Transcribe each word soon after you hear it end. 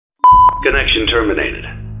Connection terminated.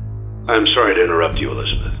 I'm sorry to interrupt you,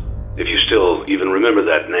 Elizabeth. If you still even remember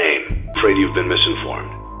that name, I'm afraid you've been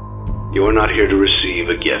misinformed. You are not here to receive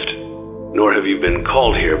a gift, nor have you been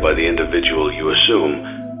called here by the individual you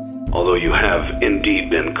assume, although you have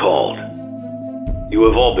indeed been called. You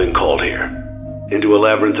have all been called here, into a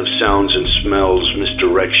labyrinth of sounds and smells,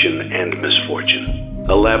 misdirection and misfortune.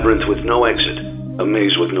 A labyrinth with no exit, a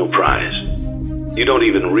maze with no prize. You don't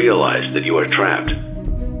even realize that you are trapped.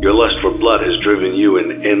 Your lust for blood has driven you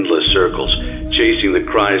in endless circles, chasing the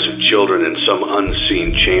cries of children in some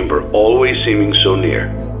unseen chamber, always seeming so near.